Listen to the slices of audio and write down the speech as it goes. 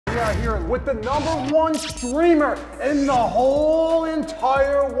are here with the #1 streamer in the whole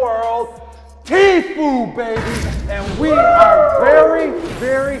entire world, Tfue, baby. And we are very,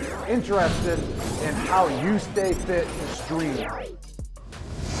 very interested in how you stay fit and stream. I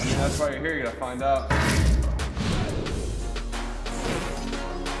mean, that's why you're here, you gotta find out.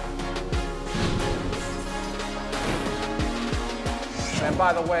 And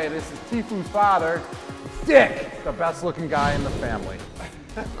by the way, this is Tfue's father, Dick, the best looking guy in the family.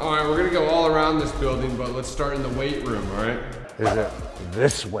 All right, we're gonna go all around this building, but let's start in the weight room, all right? Is it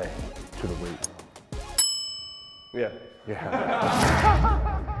this way to the weight room? Yeah.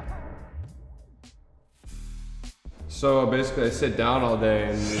 Yeah. So basically I sit down all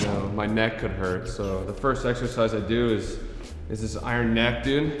day and my neck could hurt. So the first exercise I do is this iron neck,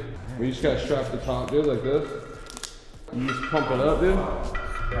 dude. We just gotta strap the top, dude, like this. You just pump it up, dude,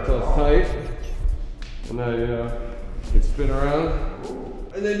 until it's tight. And then, you can spin around.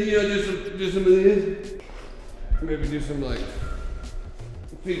 And then, do some of these. Maybe do some like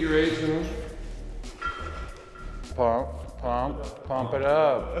figure eights, Pump it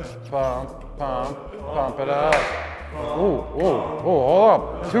up. Pump it up. Oh,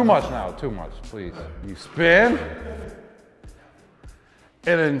 hold up. Too much now, too much, please. You spin,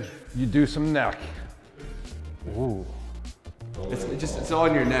 and then you do some neck. Ooh. It's all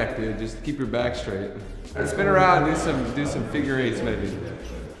in your neck, dude. Just keep your back straight. And spin around, do some figure eights maybe. He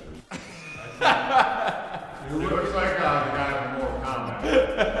looks like the guy from Mortal Kombat.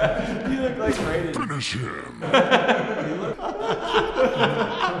 You look like Raiden. Finish him.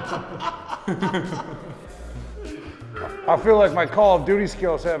 I feel like my Call of Duty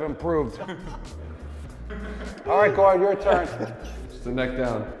skills have improved. All right, go ahead, your turn. Just the neck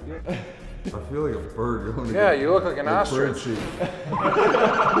down. I feel like a bird going to Yeah, you look like an ostrich. Yeah.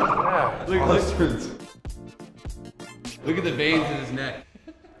 Look at the veins in his neck.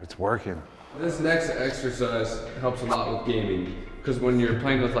 It's working. This next exercise helps a lot with gaming, because when you're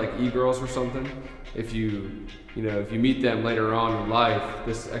playing with like e-girls or something, if you meet them later on in life,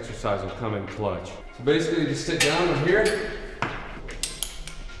 this exercise will come in clutch. So basically, you just sit down over here,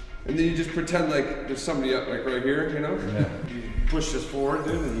 and then you just pretend like there's somebody up like right here, Yeah. You push this forward,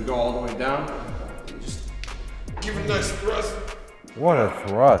 dude, and you go all the way down. And just give it a nice thrust. What a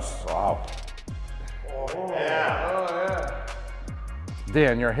thrust! Wow. Oh yeah.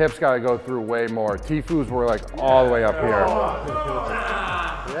 Dan, your hips got to go through way more. Tfue's were like all the way up here.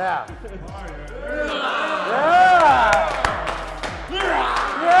 Yeah.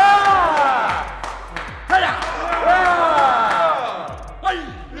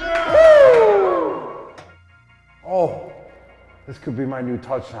 Oh, this could be my new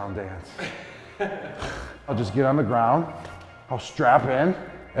touchdown dance. I'll just get on the ground, I'll strap in,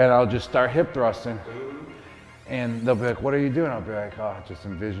 and I'll just start hip thrusting. And they'll be like, what are you doing? I'll be like, oh, just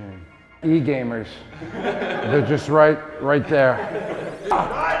envisioning. E-gamers, they're just right there.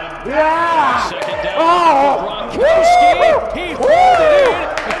 Yeah! Second down. Oh! Gronk, he pulled it in,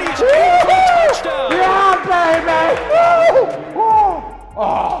 and he's in for a touchdown. Yeah, baby! Oh!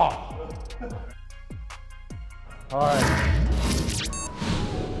 All right.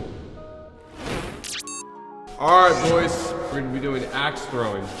 All right, boys, we're gonna be doing axe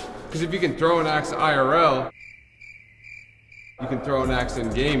throwing. Because if you can throw an axe IRL, you can throw an axe in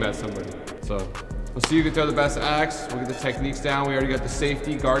game at somebody. So we'll see who can throw the best axe. We'll get the techniques down. We already got the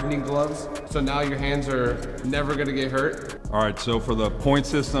safety gardening gloves. So now your hands are never gonna get hurt. All right, so for the point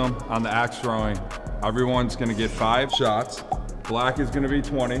system on the axe throwing, everyone's gonna get 5 shots. Black is gonna be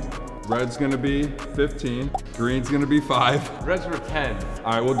 20. Red's gonna be 15. Green's gonna be 5. Reds were 10.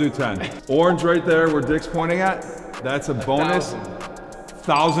 All right, we'll do 10. Orange right there where Dick's pointing at, that's a bonus.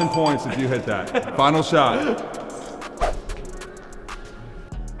 1,000 points if you hit that. Final shot.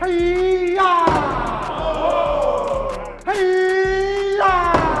 Hey-ya!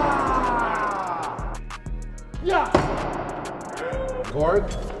 Hey-ya! Yeah!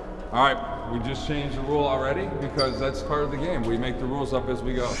 Gord? All right, we just changed the rule already because that's part of the game. We make the rules up as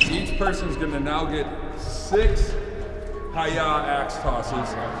we go. Each person's gonna now get 6 hi-ya axe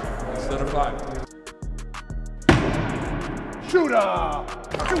tosses instead of 5. Shooter!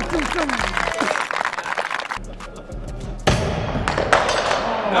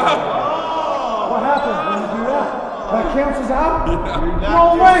 What happened when you do that? That cancels out? Yeah. No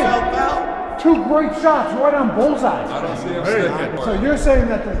way! 2 great shots right on bullseye. I don't see him sticking. So you're saying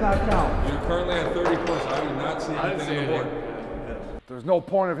that does not count? You're currently at 30 points. I do not see anything on the board. There's no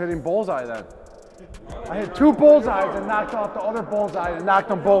point of hitting bullseye then. I hit 2 bullseyes and knocked off the other bullseye and knocked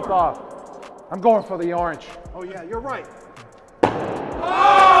them both off. I'm going for the orange. Oh yeah, you're right.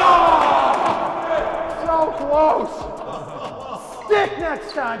 Oh! So close! Stick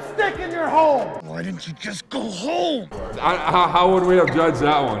next time. Stick in your home. Why didn't you just go home? How would we have judged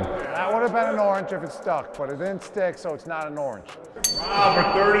that one? That would have been an orange if it stuck, but it didn't stick, so it's not an orange.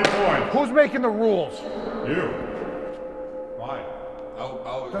 Rob for 30 points. Who's making the rules? You. Why?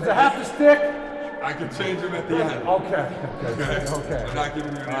 Does it have to stick? I can change them at the end. Okay. Okay. I'm not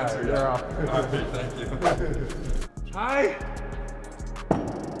giving you an answer yet. You're off. All right, thank you. Hi.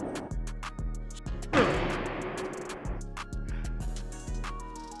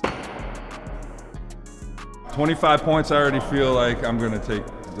 $25 points. I already feel like I'm going to take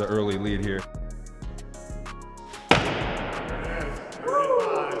the early lead here.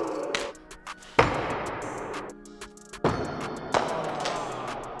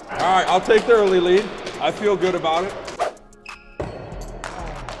 All right, I'll take the early lead. I feel good about it.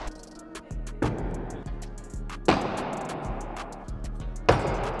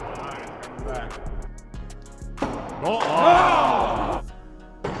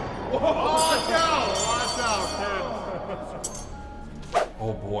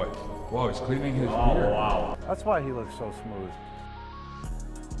 Oh boy. Whoa, he's cleaning his beard. Wow. That's why he looks so smooth.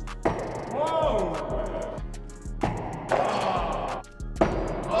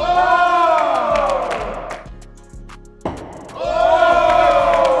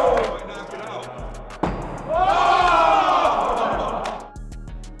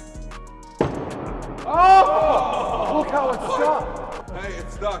 Look how it's stuck. Hey,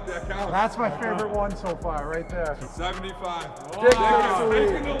 it's stuck. That counts. That's my favorite one so far, right there. 75. Dick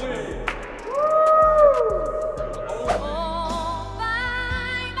Taking the lead.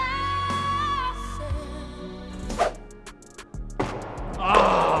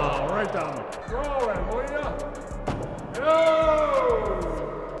 Right down. Throw it, will ya?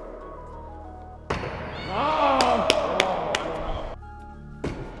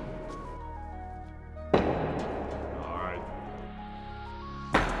 All right.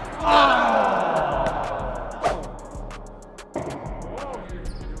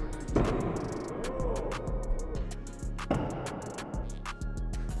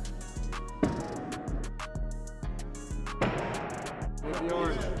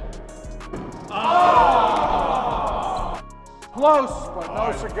 Close, but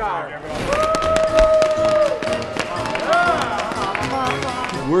no cigar.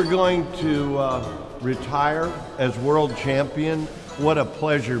 We're going to retire as world champion. What a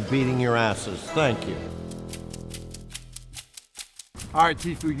pleasure beating your asses. Thank you. All right,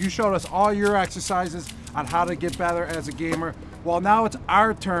 Tfue, you showed us all your exercises on how to get better as a gamer. Well, now it's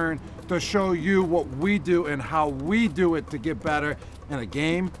our turn to show you what we do and how we do it to get better in a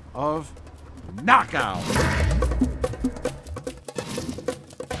game of knockout.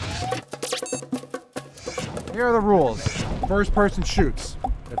 Here are the rules. First person shoots.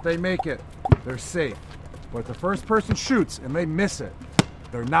 If they make it, they're safe. But if the first person shoots and they miss it,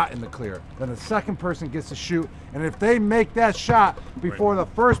 they're not in the clear. Then the second person gets to shoot, and if they make that shot before the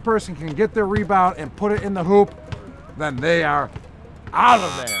first person can get their rebound and put it in the hoop, then they are out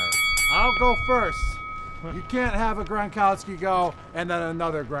of there. I'll go first. You can't have a Gronkowski go and then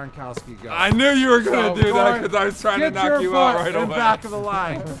another Gronkowski go. I knew you were going to do that because I was trying to knock you out right in away. back of the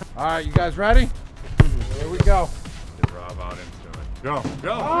line. All right, you guys ready? Here we go. Get Rob out into it. Go.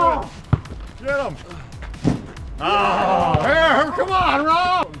 Go. Oh. Get him. Oh, here. Come on,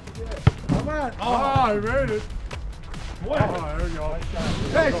 Rob. Come on. Oh, he made it. Oh, there we go.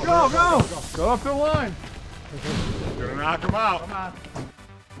 Hey, go. Go up the line. Gonna knock him out. Come on.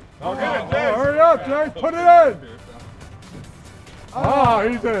 Okay, Hurry up, Jay. Put it in. Oh,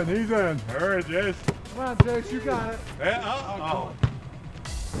 he's in. He's in. Hurry, Jace. Come on, Jace. You got it. Yeah,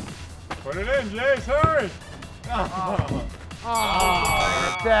 Put it in, Jace. Hurry.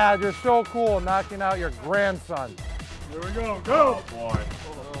 Dad, you're so cool knocking out your grandson. Here we go. Go. Oh, boy.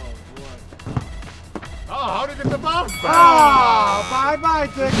 Oh, how'd he get the bounce back? Bye-bye,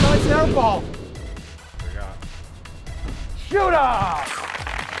 Dick. Nice air ball. We got. Shoot up.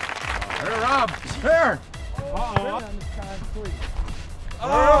 Here, Rob. Here.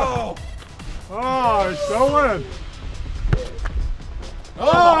 Oh! Oh, he's still winning.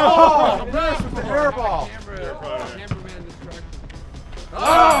 Oh, nice with the air ball.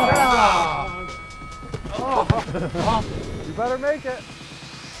 You better make it.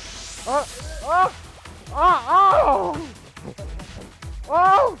 Oh!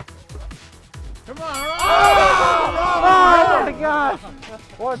 Come on, Rob. Oh my gosh!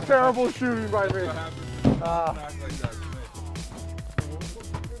 What terrible shooting by me.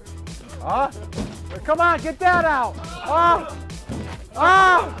 Come on, get that out.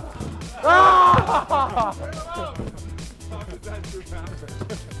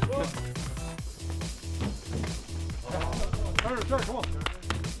 Turner, come on.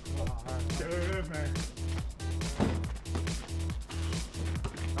 There it is, man.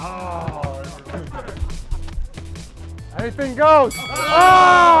 Oh. Anything goes.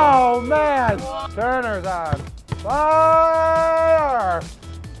 Oh, man. Turner's on fire.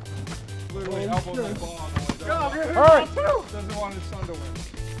 Literally elbows the ball. Hurry. Doesn't want his son to win.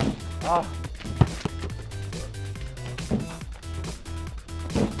 Oh.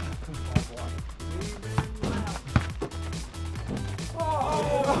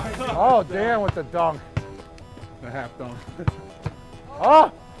 Oh, Dan with the dunk. The half dunk.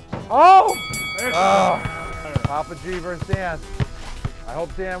 Oh! Oh! Oh! Papa G versus Dan. I hope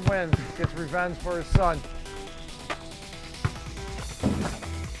Dan wins, gets revenge for his son.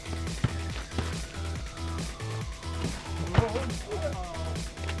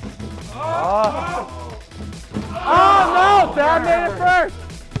 Oh! Oh no! Dad made it first!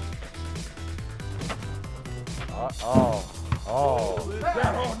 Oh. Oh.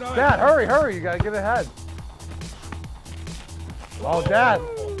 Dad, hurry, hurry. You gotta get ahead. Oh, Dad.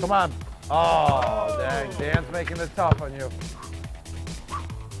 Come on. Oh, dang. Dan's making it tough on you.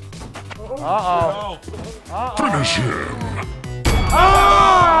 Uh-oh. Uh-oh. Finish him.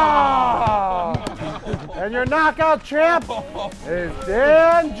 Oh! And your knockout champ is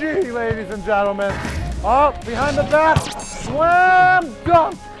Dan G, ladies and gentlemen. Oh, behind the back. Slam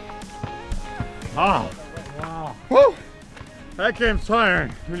dunk. Oh. Wow. Woo! That game's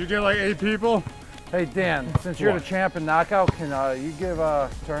tiring. When you get like 8 people. Hey Dan, since you're the champ in knockout, can you give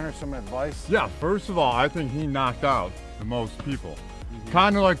Turner some advice? Yeah, first of all, I think he knocked out the most people.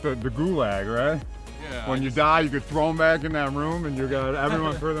 Kind of like the gulag, right? Yeah. When you die, you could throw them back in that room and you got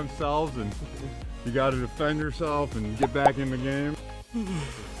everyone for themselves and you got to defend yourself and get back in the game.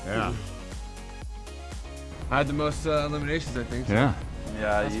 Yeah. I had the most eliminations, I think. So. Yeah.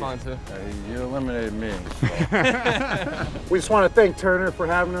 Yeah, that's fine too. You eliminated me. So. We just want to thank Turner for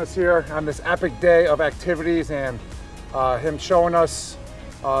having us here on this epic day of activities and him showing us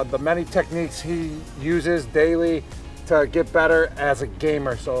the many techniques he uses daily to get better as a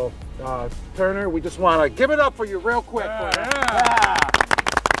gamer. So Turner, we just want to give it up for you real quick. Yeah.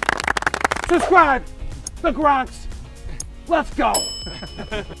 Subscribe, the Gronks. Let's go.